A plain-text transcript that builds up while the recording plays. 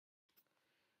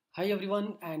Hi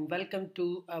everyone and welcome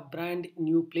to a brand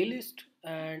new playlist,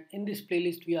 and in this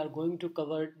playlist we are going to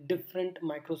cover different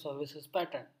microservices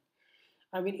pattern.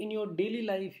 I mean, in your daily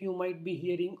life you might be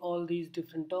hearing all these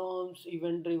different terms: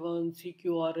 event driven,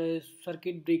 CQRS,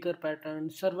 circuit breaker pattern,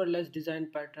 serverless design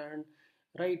pattern,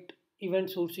 right? Event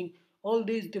sourcing. All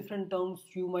these different terms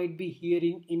you might be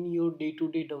hearing in your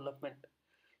day-to-day development.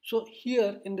 So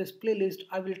here in this playlist,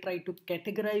 I will try to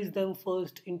categorize them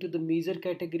first into the major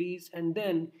categories, and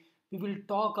then we will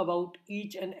talk about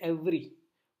each and every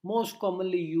most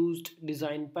commonly used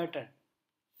design pattern.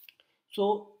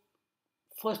 So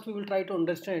first we will try to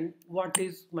understand what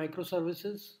is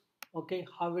microservices, okay,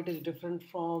 how it is different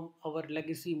from our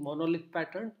legacy monolith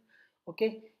pattern.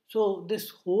 Okay, so this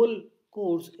whole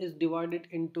course is divided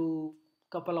into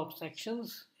couple of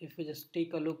sections. If we just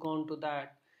take a look on to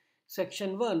that,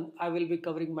 section 1, I will be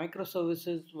covering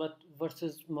microservices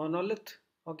versus monolith.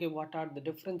 Okay, what are the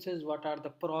differences, what are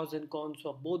the pros and cons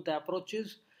of both the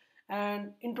approaches,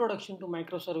 and introduction to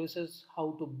microservices,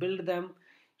 how to build them.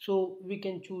 So we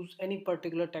can choose any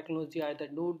particular technology, either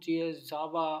Node.js,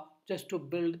 Java, just to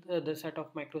build the set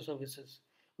of microservices.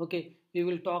 Okay, we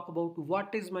will talk about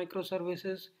what is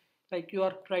microservices. Like you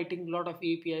are writing a lot of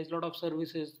APIs, lot of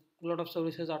services. A lot of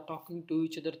services are talking to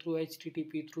each other through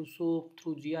HTTP, through SOAP,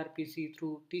 through gRPC,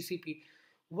 through TCP.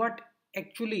 What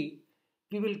actually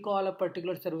we will call a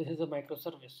particular service as a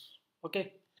microservice.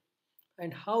 Okay,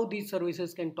 and how these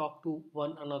services can talk to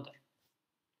one another.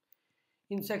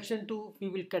 In section 2, we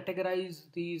will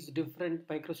categorize these different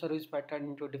microservice pattern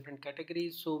into different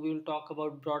categories. So we will talk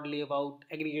about broadly about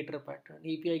aggregator pattern,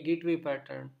 API gateway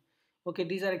pattern. Okay,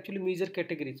 these are actually major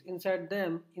categories. Inside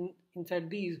them, inside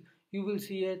these, you will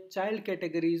see a child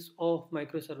categories of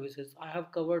microservices. I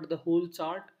have covered the whole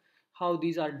chart, how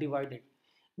these are divided.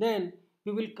 Then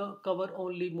we will cover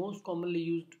only most commonly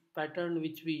used pattern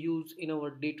which we use in our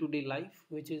day-to-day life,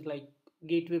 which is like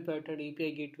gateway pattern,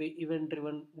 API gateway, event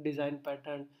driven design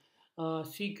pattern,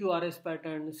 CQRS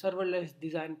pattern, serverless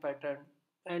design pattern,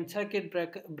 and circuit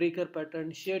breaker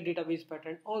pattern, shared database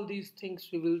pattern. All these things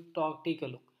we will take a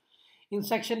look. In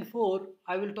section 4,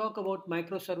 I will talk about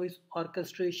microservice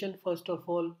orchestration. First of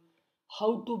all,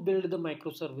 how to build the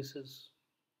microservices.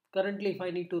 Currently, if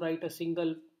I need to write a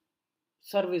single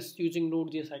service using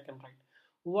Node.js, I can write.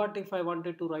 What if I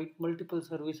wanted to write multiple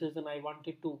services and I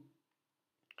wanted to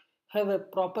have a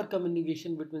proper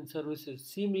communication between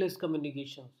services, seamless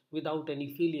communications without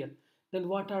any failure? Then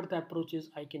what are the approaches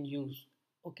I can use?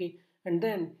 Okay, and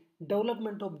then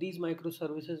development of these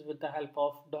microservices with the help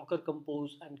of Docker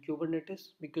Compose and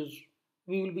Kubernetes, because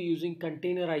we will be using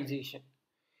containerization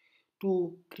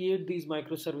to create these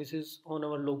microservices on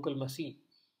our local machine.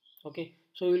 Okay,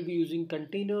 so we will be using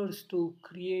containers to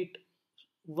create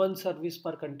one service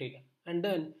per container, and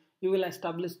then we will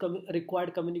establish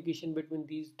required communication between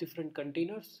these different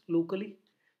containers locally,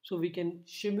 so we can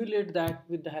simulate that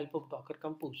with the help of Docker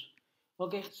Compose.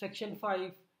 Okay, section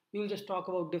 5, we will just talk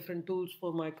about different tools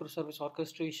for microservice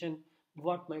orchestration,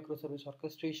 what microservice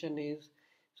orchestration is.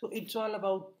 So it's all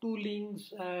about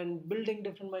toolings and building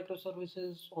different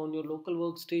microservices on your local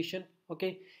workstation.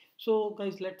 Okay, so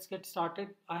guys, let's get started.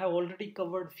 I have already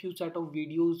covered few set of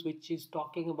videos which is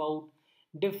talking about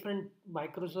different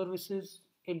microservices.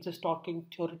 It's just talking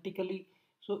theoretically.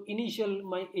 So initial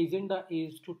my agenda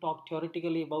is to talk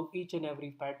theoretically about each and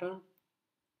every pattern.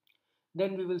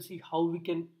 Then we will see how we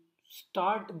can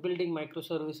start building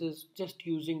microservices just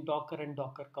using Docker and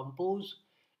Docker Compose.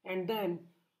 And then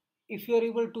if you are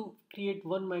able to create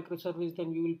one microservice,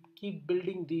 then we will keep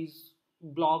building these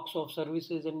blocks of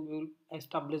services and we will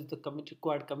establish the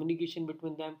required communication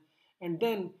between them. And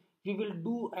then we will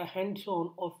do a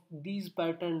hands-on of these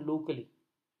patterns locally.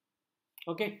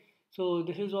 Okay, so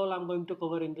this is all I'm going to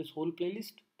cover in this whole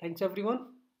playlist. Thanks everyone.